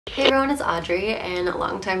Hey everyone, it's Audrey and a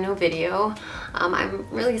long time no video. I'm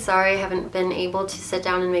really sorry I haven't been able to sit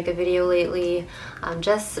down and make a video lately. I've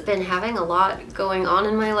just been having a lot going on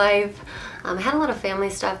in my life. I had a lot of family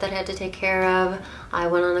stuff that I had to take care of. I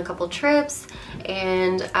went on a couple trips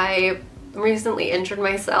and I recently injured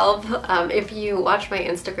myself. If you watch my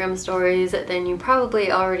Instagram stories, then you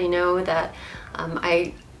probably already know that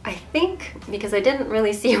I think, because I didn't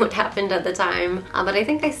really see what happened at the time, but I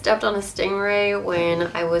think I stepped on a stingray when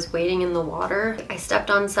I was wading in the water. I stepped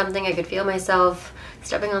on something, I could feel myself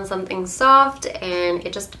stepping on something soft, and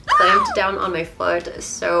it just clamped down on my foot.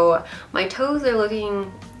 So my toes are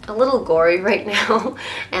looking a little gory right now,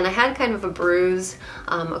 and I had kind of a bruise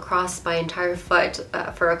across my entire foot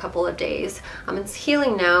for a couple of days. It's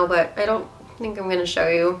healing now, but I don't think I'm gonna show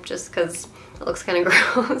you just because it looks kind of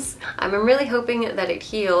gross. I'm really hoping that it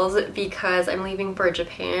heals because I'm leaving for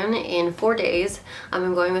Japan in 4 days.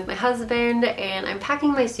 I'm going with my husband and I'm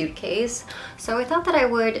packing my suitcase. So I thought that I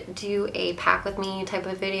would do a pack with me type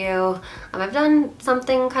of video. I've done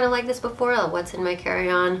something kind of like this before, what's in my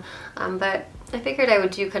carry-on, but I figured I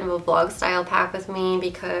would do kind of a vlog style pack with me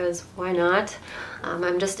because why not?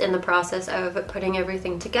 I'm just in the process of putting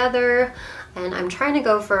everything together, and I'm trying to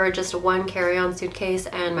go for just one carry-on suitcase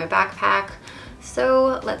and my backpack.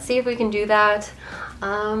 So let's see if we can do that.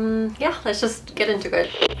 Yeah, let's just get into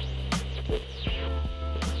it.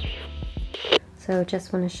 So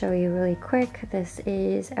just want to show you really quick, this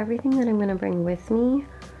is everything that I'm going to bring with me.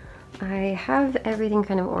 I have everything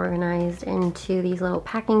kind of organized into these little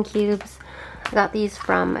packing cubes. I got these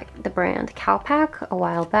from the brand Calpac a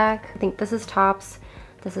while back. I think this is tops,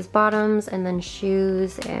 this is bottoms, and then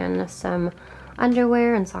shoes and some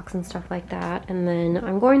underwear and socks and stuff like that. And then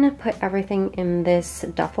I'm going to put everything in this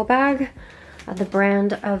duffel bag. The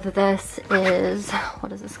brand of this is,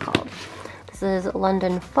 what is this called? This is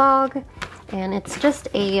London Fog, and it's just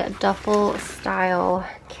a duffel style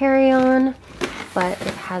carry-on, but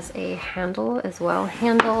it has a handle as well.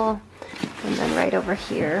 Handle. And then right over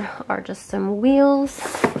here are just some wheels.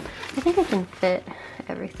 I think I can fit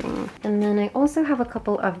everything. And then I also have a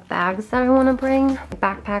couple of bags that I want to bring. A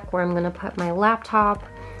backpack where I'm going to put my laptop,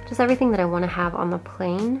 just everything that I want to have on the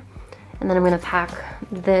plane. And then I'm going to pack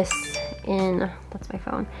this in, that's my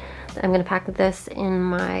phone. I'm going to pack this in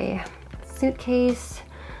my suitcase.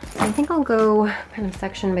 I think I'll go kind of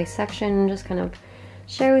section by section, just kind of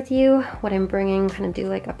share with you what I'm bringing, kind of do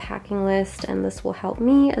like a packing list, and this will help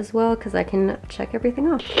me as well because I can check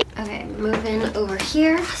everything off. Okay, moving over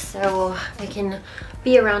here so I can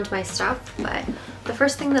be around my stuff. But the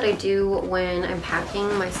first thing that I do when I'm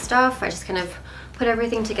packing my stuff, I just kind of put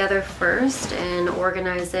everything together first and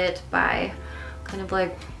organize it by kind of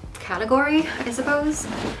like category, I suppose.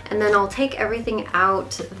 And then I'll take everything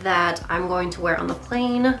out that I'm going to wear on the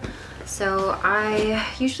plane. So I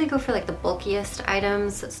usually go for like the bulkiest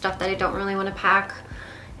items, stuff that I don't really want to pack.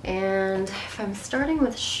 And if I'm starting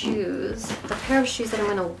with shoes, the pair of shoes that I'm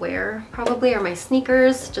going to wear probably are my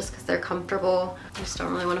sneakers, just because they're comfortable. I just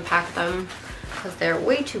don't really want to pack them because they're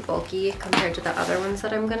way too bulky compared to the other ones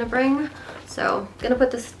that I'm going to bring. So I'm going to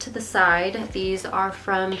put this to the side. These are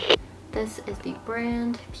from, this is the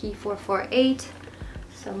brand P448.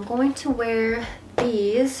 So I'm going to wear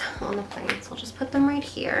these on the plane. So I'll just put them right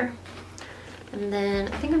here. And then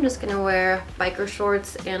I think I'm just gonna wear biker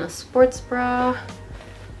shorts and a sports bra,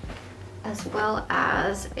 as well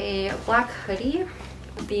as a black hoodie.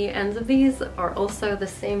 The ends of these are also the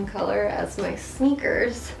same color as my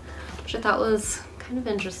sneakers, which I thought was kind of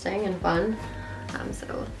interesting and fun.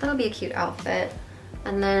 So that'll be a cute outfit.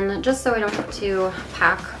 And then just so I don't have to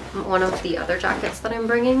pack one of the other jackets that I'm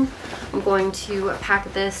bringing, I'm going to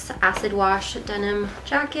pack this acid wash denim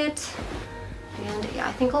jacket. And yeah,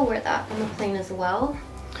 I think I'll wear that on the plane as well.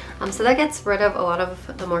 So that gets rid of a lot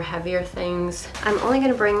of the more heavier things. I'm only going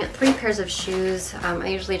to bring 3 pairs of shoes. I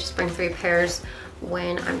usually just bring 3 pairs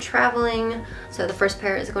when I'm traveling. So the first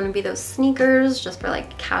pair is going to be those sneakers, just for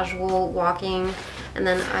like casual walking. And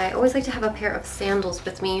then I always like to have a pair of sandals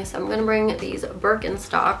with me. So I'm going to bring these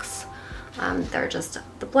Birkenstocks. They're just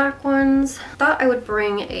the black ones. Thought I would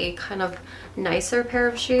bring a kind of nicer pair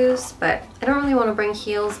of shoes, but I don't really want to bring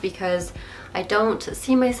heels because I don't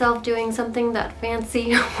see myself doing something that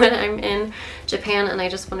fancy when I'm in Japan, and I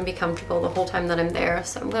just want to be comfortable the whole time that I'm there.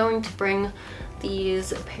 So I'm going to bring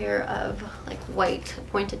these pair of like white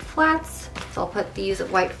pointed flats. So I'll put these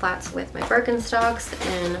white flats with my Birkenstocks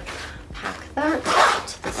and pack that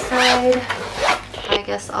to the side. I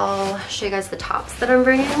guess I'll show you guys the tops that I'm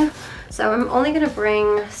bringing. So I'm only going to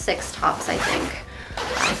bring 6 tops, I think.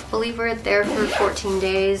 believe we're there for 14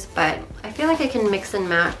 days, but I feel like I can mix and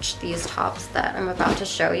match these tops that I'm about to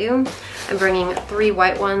show you. I'm bringing 3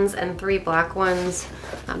 white ones and 3 black ones,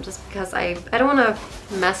 just because I don't want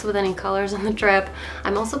to mess with any colors on the trip.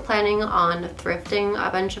 I'm also planning on thrifting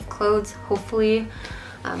a bunch of clothes, hopefully,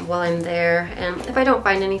 while I'm there. And if I don't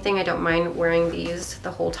find anything, I don't mind wearing these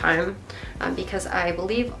the whole time, because I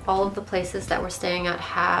believe all of the places that we're staying at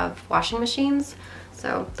have washing machines,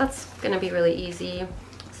 so that's gonna be really easy.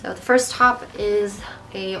 So the first top is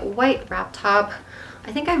a white wrap top.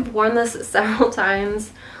 I think I've worn this several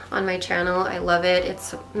times on my channel. I love it.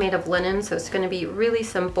 It's made of linen, so it's going to be really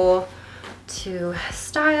simple to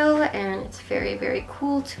style, and it's very, very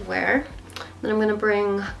cool to wear. Then I'm going to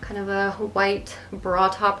bring kind of a white bra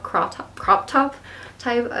top, crop top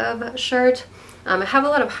type of shirt. I have a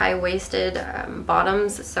lot of high-waisted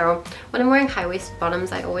bottoms, so when I'm wearing high-waisted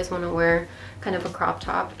bottoms, I always want to wear kind of a crop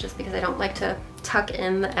top, just because I don't like to tuck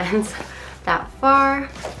in the ends that far.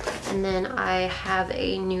 And then I have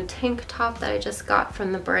a new tank top that I just got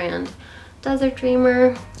from the brand Desert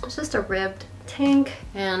Dreamer. It's just a ribbed tank,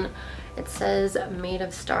 and it says made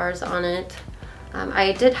of stars on it.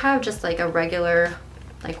 I did have just like a regular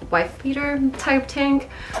like wife beater type tank,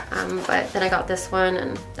 but then I got this one,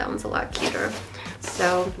 and that one's a lot cuter.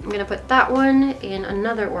 So I'm gonna put that one in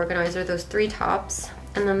another organizer, those 3 tops.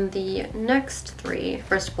 And then the next 3,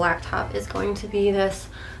 first black top is going to be this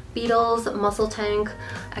Beatles muscle tank.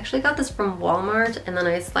 I actually got this from Walmart, and then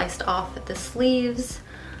I sliced off the sleeves,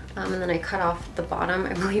 and then I cut off the bottom.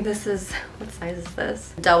 I believe this is, what size is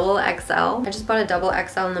this? Double XL. I just bought a double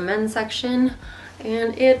XL in the men's section,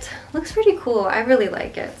 and it looks pretty cool. I really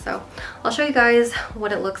like it. So I'll show you guys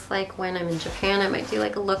what it looks like when I'm in Japan. I might do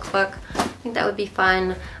like a lookbook. I think that would be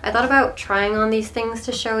fun. I thought about trying on these things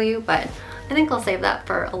to show you, but I think I'll save that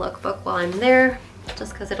for a lookbook while I'm there,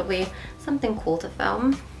 just because it'll be something cool to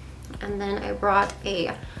film. And then I brought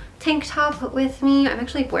a tank top with me. I'm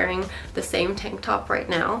actually wearing the same tank top right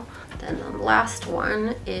now. Then the last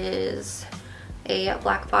one is a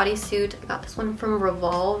black bodysuit. I got this one from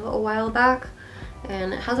Revolve a while back,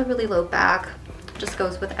 and it has a really low back. It just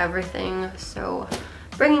goes with everything, so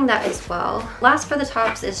bringing that as well. Last for the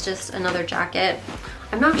tops is just another jacket.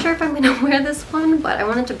 I'm not sure if I'm gonna wear this one, but I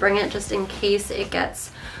wanted to bring it just in case it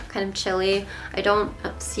gets kind of chilly. I don't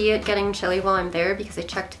see it getting chilly while I'm there, because I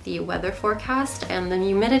checked the weather forecast and the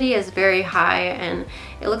humidity is very high, and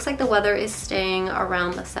it looks like the weather is staying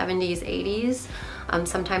around the 70s, 80s,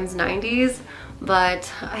 sometimes 90s.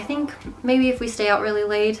 But I think maybe if we stay out really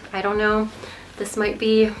late, I don't know, this might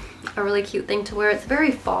be a really cute thing to wear. It's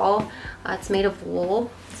very fall. It's made of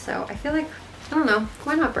wool, so I feel like, I don't know,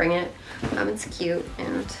 why not bring it? It's cute,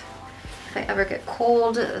 and if I ever get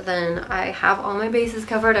cold, then I have all my bases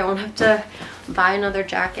covered. I won't have to buy another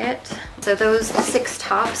jacket. So those 6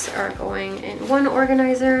 tops are going in one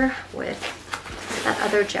organizer with that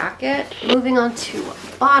other jacket. Moving on to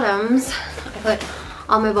bottoms, I put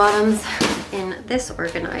all my bottoms in this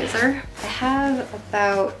organizer. I have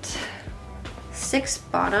about 6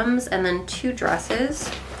 bottoms and then 2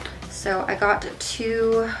 dresses. So I got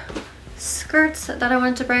 2 skirts that I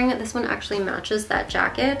wanted to bring. This one actually matches that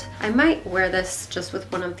jacket. I might wear this just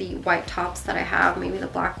with one of the white tops that I have, maybe the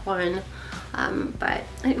black one, but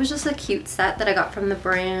it was just a cute set that I got from the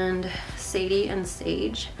brand Sadie and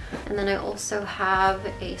Sage. And then I also have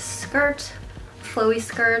a skirt, flowy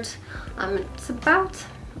skirt. It's about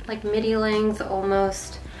like midi length,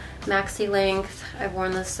 almost maxi length. I've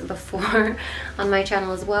worn this before on my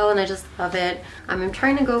channel as well, and I just love it. I'm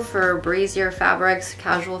trying to go for breezier fabrics,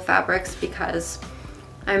 casual fabrics, because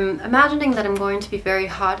I'm imagining that I'm going to be very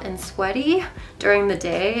hot and sweaty during the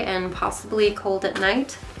day and possibly cold at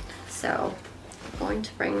night. So I'm going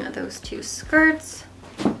to bring those 2 skirts.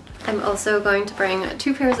 I'm also going to bring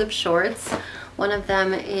 2 pairs of shorts. One of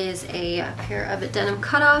them is a pair of denim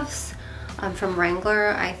cutoffs from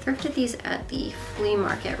Wrangler. I thrifted these at the flea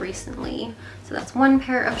market recently. So that's 1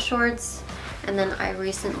 pair of shorts. And then I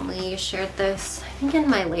recently shared this, I think in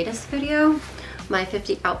my latest video, my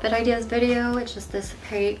 50 outfit ideas video. It's just this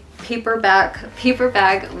paper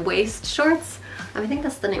bag waist shorts. I think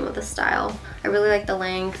that's the name of the style. I really like the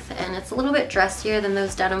length, and it's a little bit dressier than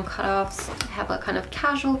those denim cutoffs. I have a kind of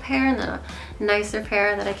casual pair and then a nicer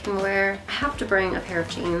pair that I can wear. I have to bring a pair of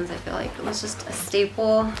jeans. I feel like it was just a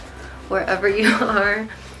staple wherever you are.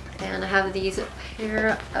 And I have these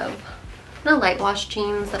pair of light wash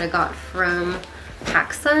jeans that I got from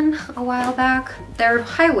PacSun a while back. They're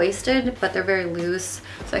high-waisted, but they're very loose,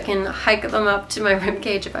 so I can hike them up to my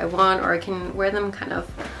ribcage if I want, or I can wear them kind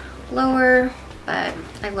of lower. But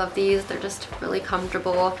I love these. They're just really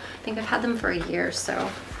comfortable. I think I've had them for a year, so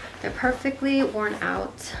They're perfectly worn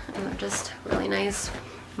out and they're just really nice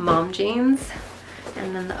mom jeans.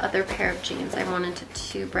 And then the other pair of jeans I wanted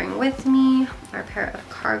to bring with me are a pair of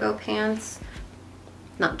cargo pants.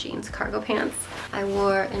 Not jeans, cargo pants. I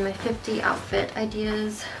wore in my 50 outfit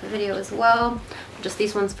ideas video as well. Just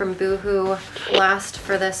these ones from Boohoo. Last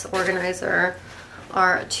for this organizer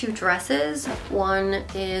are 2 dresses. One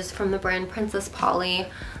is from the brand Princess Polly.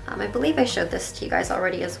 I believe I showed this to you guys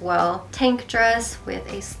already as well. Tank dress with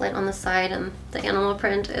a slit on the side, and the animal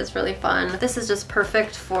print is really fun. This is just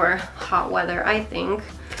perfect for hot weather, I think,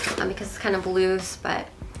 because it's kind of loose but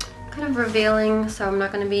kind of revealing, so I'm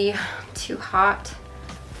not going to be too hot.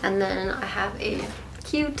 And then I have a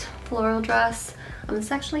cute floral dress.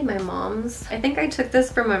 It's actually my mom's. I think I took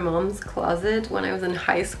this from my mom's closet when I was in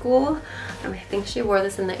high school. I think she wore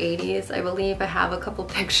this in the 80s. I believe I have a couple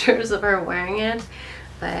pictures of her wearing it.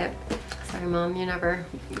 But sorry mom, you're never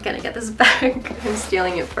gonna get this back. I'm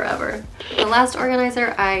stealing it forever. The last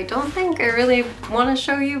organizer I don't think I really want to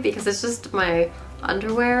show you because it's just my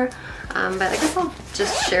underwear. But I guess I'll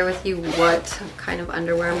just share with you what kind of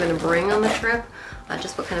underwear I'm gonna bring on the trip.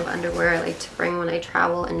 Just what kind of underwear I like to bring when I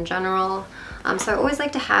travel in general. So I always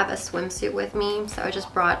like to have a swimsuit with me. So I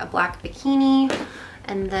just brought a black bikini,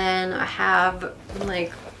 and then I have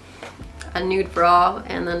like a nude bra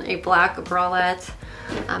and then a black bralette,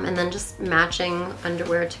 and then just matching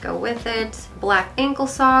underwear to go with it. Black ankle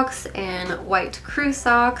socks and white crew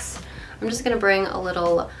socks. I'm just gonna bring a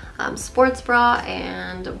little sports bra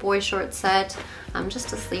and a boy short set just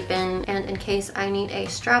to sleep in, and in case I need a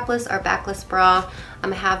strapless or backless bra,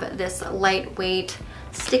 I have this lightweight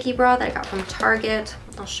sticky bra that I got from Target.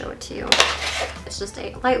 I'll show it to you. It's just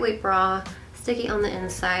a lightweight bra, sticky on the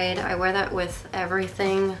inside. I wear that with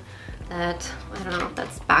everything that, I don't know,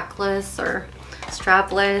 that's backless or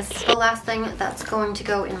strapless. The last thing that's going to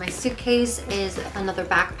go in my suitcase is another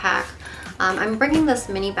backpack. I'm bringing this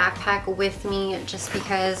mini backpack with me just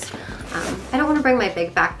because I don't want to bring my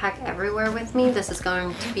big backpack everywhere with me. This is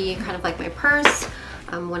going to be kind of like my purse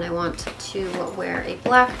when I want to wear a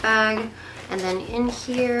black bag. And then in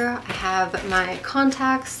here I have my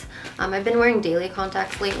contacts. I've been wearing daily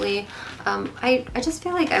contacts lately. I just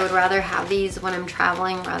feel like I would rather have these when I'm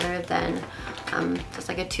traveling rather than just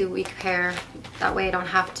like a 2-week pair. That way I don't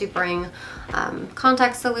have to bring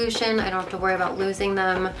contact solution. I don't have to worry about losing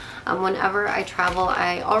them. Whenever I travel,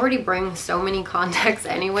 I already bring so many contacts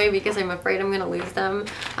anyway because I'm afraid I'm gonna lose them.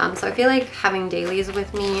 So I feel like having dailies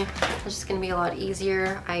with me is just gonna be a lot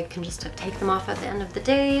easier. I can just take them off at the end of the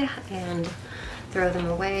day and throw them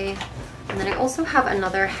away. And then I also have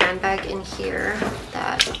another handbag in here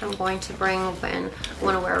that I'm going to bring when I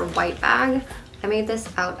want to wear a white bag. I made this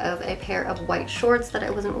out of a pair of white shorts that I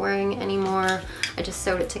wasn't wearing anymore. I just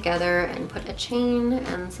sewed it together and put a chain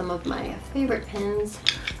and some of my favorite pins.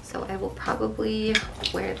 So I will probably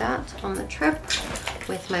wear that on the trip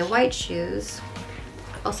with my white shoes.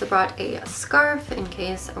 Also brought a scarf in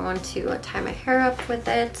case I want to tie my hair up with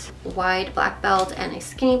it. Wide black belt and a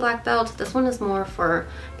skinny black belt. This one is more for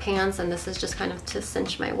pants and this is just kind of to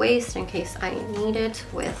cinch my waist in case I need it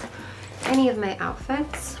with any of my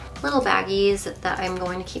outfits. Little baggies that I'm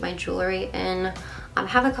going to keep my jewelry in. I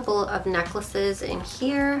have a couple of necklaces in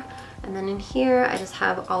here, and then in here I just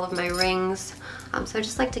have all of my rings. So I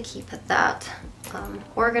just like to keep that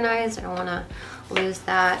organized. I don't want to lose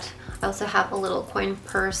that. I also have a little coin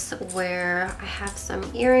purse where I have some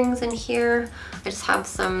earrings in here. I just have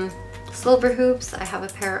some silver hoops. I have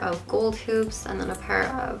a pair of gold hoops and then a pair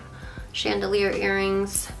of chandelier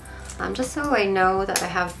earrings. Just so I know that I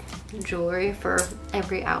have jewelry for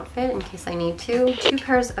every outfit in case I need to. 2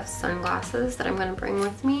 pairs of sunglasses that I'm going to bring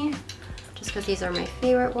with me just because these are my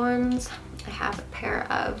favorite ones. I have a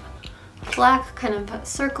pair of black kind of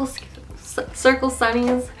circle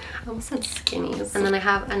sunnies. I almost said skinnies. And then I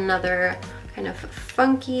have another kind of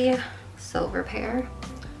funky silver pair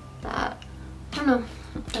that, I don't know,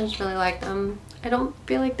 I just really like them. I don't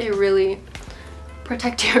feel like they really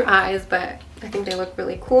protect your eyes, but I think they look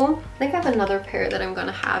really cool. I think I have another pair that I'm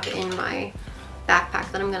gonna have in my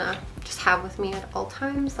backpack that I'm gonna just have with me at all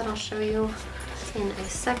times that I'll show you in a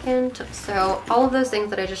second. So all of those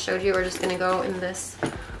things that I just showed you are just gonna go in this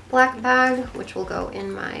black bag, which will go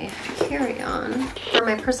in my carry-on. For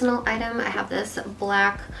my personal item, I have this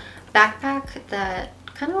black backpack that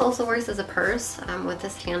kind of also works as a purse with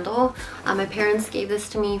this handle. My parents gave this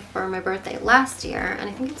to me for my birthday last year, and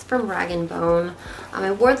I think it's from Rag & Bone.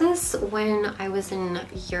 I wore this when I was in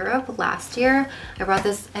Europe last year. I brought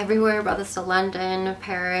this everywhere. I brought this to London,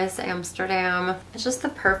 Paris, Amsterdam. It's just the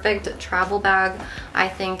perfect travel bag. I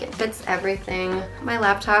think it fits everything. My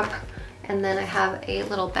laptop And then I have a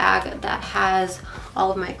little bag that has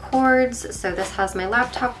all of my cords. So this has my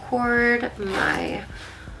laptop cord, my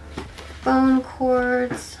phone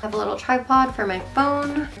cords. I have a little tripod for my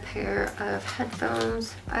phone, a pair of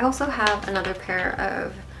headphones. I also have another pair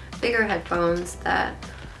of bigger headphones that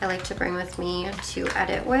I like to bring with me to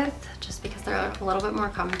edit with, just because they're a little bit more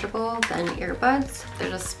comfortable than earbuds. They're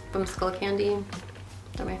just from Skull Candy.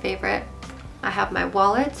 They're my favorite. I have my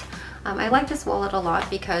wallet. I like this wallet a lot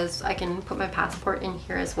because I can put my passport in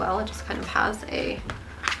here as well. It just kind of has a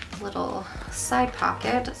little side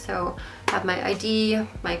pocket. So I have my ID,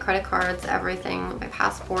 my credit cards, everything, my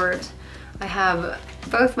passport. I have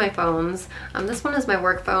both my phones. This one is my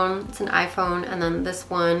work phone, it's an iPhone, and then this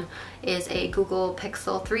one is a Google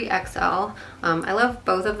Pixel 3 XL. I love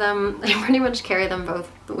both of them. I pretty much carry them both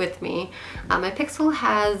with me. My Pixel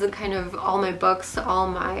has kind of all my books, all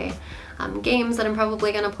my games that I'm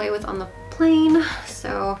probably gonna play with on the plane.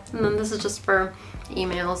 So, and then this is just for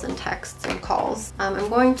emails and texts and calls. I'm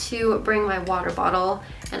going to bring my water bottle,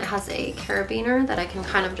 and it has a carabiner that I can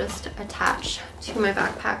kind of just attach to my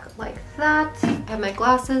backpack like that. I have my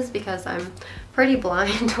glasses because I'm pretty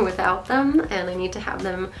blind without them, and I need to have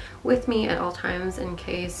them with me at all times in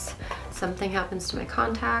case something happens to my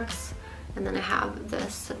contacts. And then I have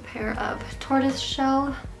this pair of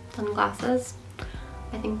tortoiseshell sunglasses.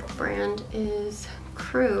 I think the brand is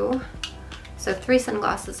Crew. So 3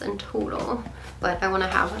 sunglasses in total, but I want to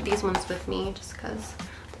have these ones with me just because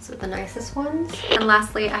these are the nicest ones. And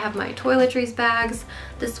lastly, I have my toiletries bags.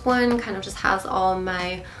 This one kind of just has all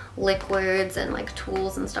my liquids and like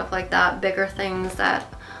tools and stuff like that, bigger things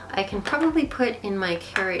that I can probably put in my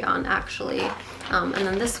carry-on actually. And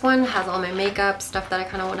then this one has all my makeup, stuff that I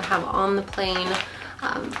kind of want to have on the plane.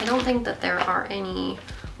 I don't think that there are any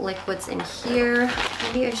liquids in here.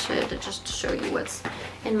 Maybe I should just show you what's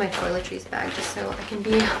in my toiletries bag just so I can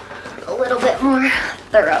be a little bit more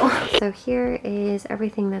thorough. So here is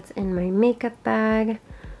everything that's in my makeup bag.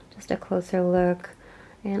 Just a closer look.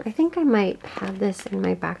 And I think I might have this in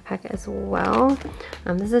my backpack as well.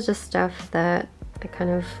 This is just stuff that I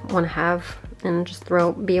kind of want to have and just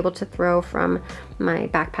be able to throw from my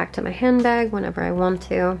backpack to my handbag whenever I want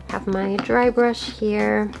to. I have my dry brush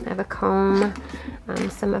here. I have a comb,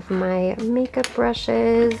 some of my makeup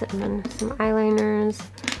brushes, and then some eyeliners,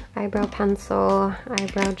 eyebrow pencil,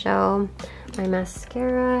 eyebrow gel, my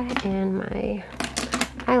mascara, and my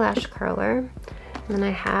eyelash curler. And then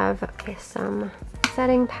I have some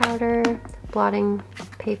setting powder, blotting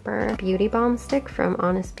paper, beauty balm stick from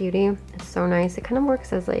Honest Beauty. It's so nice. It kind of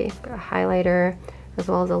works as like a highlighter as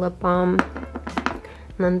well as a lip balm.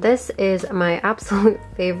 And then this is my absolute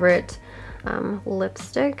favorite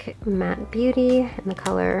lipstick, Matte Beauty in the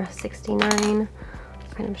color 69.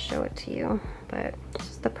 I'll kind of show it to you, but it's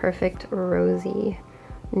just the perfect rosy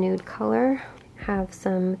nude color. Have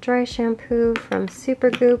some dry shampoo from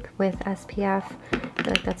Supergoop with SPF. I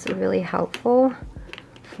feel like that's really helpful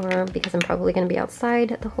because I'm probably going to be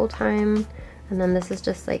outside the whole time. And then this is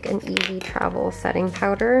just like an easy travel setting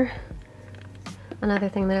powder. Another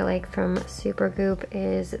thing that I like from Supergoop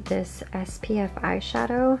is this SPF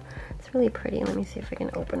eyeshadow. It's really pretty. Let me see if I can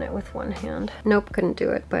open it with one hand. Nope, couldn't do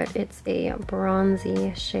it, but it's a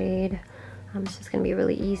bronzy shade. It's just going to be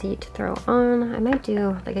really easy to throw on. I might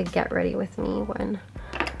do like a get ready with me when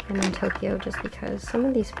I'm in Tokyo, just because some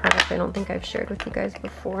of these products I don't think I've shared with you guys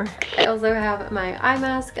before. I also have my eye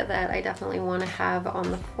mask that I definitely want to have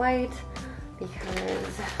on the flight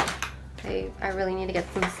because I really need to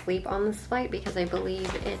get some sleep on this flight because I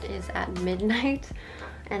believe it is at midnight.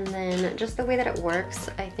 And then just the way that it works,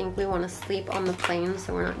 I think we want to sleep on the plane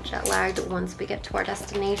so we're not jet lagged once we get to our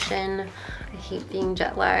destination. I hate being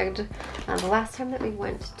jet lagged. The last time that we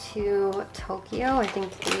went to Tokyo, I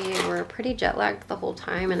think we were pretty jet lagged the whole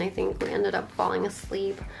time, and I think we ended up falling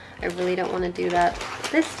asleep. I really don't want to do that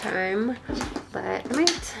this time, but I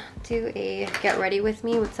might do a get ready with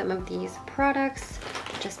me with some of these products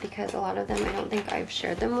just because a lot of them I don't think I've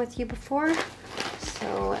shared them with you before.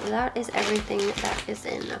 So that is everything that is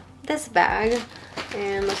in this bag,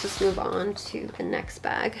 and let's just move on to the next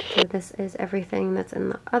bag. So this is everything that's in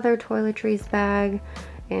the other toiletries bag,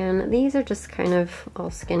 and these are just kind of all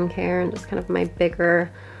skincare and just kind of my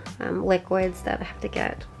bigger liquids that I have to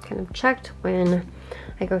get kind of checked when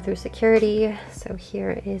I go through security. So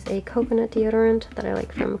here is a coconut deodorant that I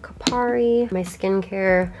like from Kapari. My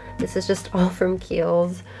skincare, this is just all from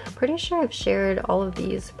Kiehl's. Pretty sure I've shared all of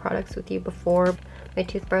these products with you before. My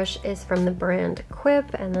toothbrush is from the brand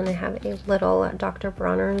Quip, and then I have a little Dr.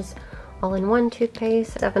 Bronner's all-in-one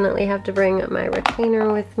toothpaste. Definitely have to bring my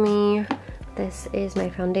retainer with me, This is my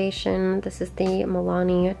foundation. This is the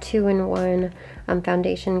Milani 2-in-1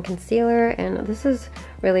 foundation concealer, and this is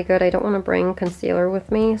really good. I don't want to bring concealer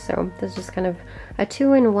with me, so this is just kind of a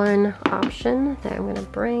 2-in-1 option that I'm going to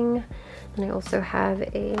bring. And I also have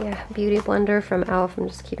a beauty blender from e.l.f. I'm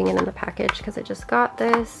just keeping it in the package because I just got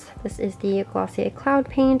this. This is the Glossier Cloud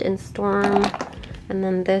Paint in Storme. And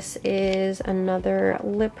then this is another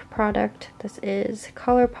lip product. This is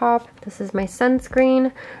ColourPop. This is my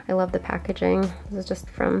sunscreen. I love the packaging. This is just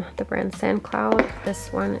from the brand Sandcloud.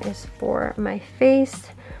 This one is for my face.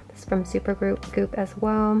 This is from Supergoop as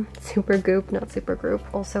well. Supergoop, not Supergroup.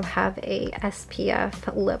 Also have a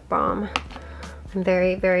SPF lip balm. I'm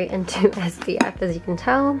very, very into SPF, as you can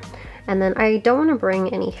tell. And then I don't want to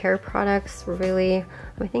bring any hair products, really.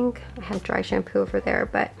 I think I have dry shampoo over there,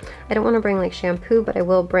 but I don't want to bring like shampoo, but I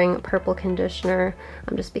will bring purple conditioner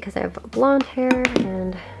just because I have blonde hair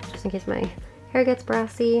and just in case my hair gets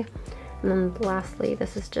brassy. And then lastly,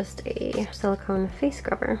 this is just a silicone face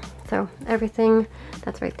scrubber. So everything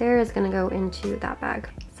that's right there is going to go into that bag.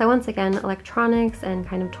 So once again, electronics and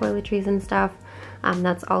kind of toiletries and stuff,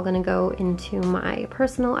 that's all going to go into my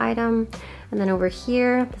personal item. And then over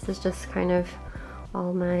here, this is just kind of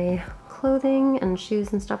all my clothing and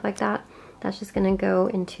shoes and stuff like that. That's just going to go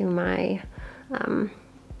into my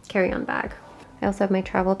carry-on bag. I also have my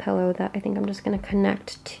travel pillow that I think I'm just going to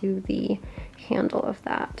connect to the handle of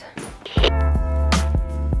that.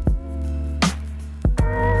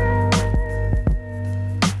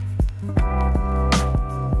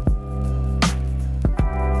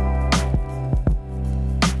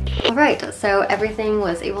 Alright, so everything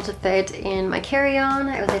was able to fit in my carry-on.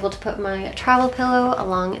 I was able to put my travel pillow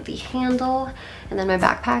along the handle, and then my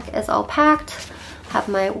backpack is all packed. Have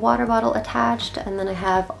my water bottle attached, and then I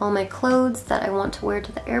have all my clothes that I want to wear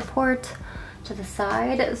to the airport to the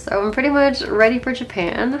side. So I'm pretty much ready for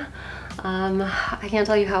Japan. I can't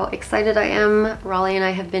tell you how excited I am. Raleigh and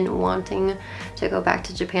I have been wanting to go back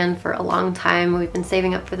to Japan for a long time. We've been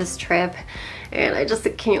saving up for this trip, and I just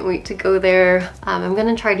can't wait to go there. I'm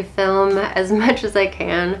gonna try to film as much as I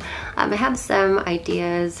can. I have some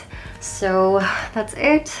ideas, so that's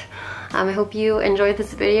it. I hope you enjoyed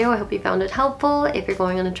this video. I hope you found it helpful if you're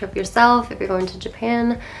going on a trip yourself, if you're going to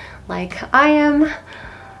Japan like I am.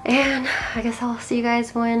 And I guess I'll see you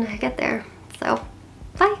guys when I get there. So,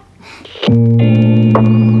 bye!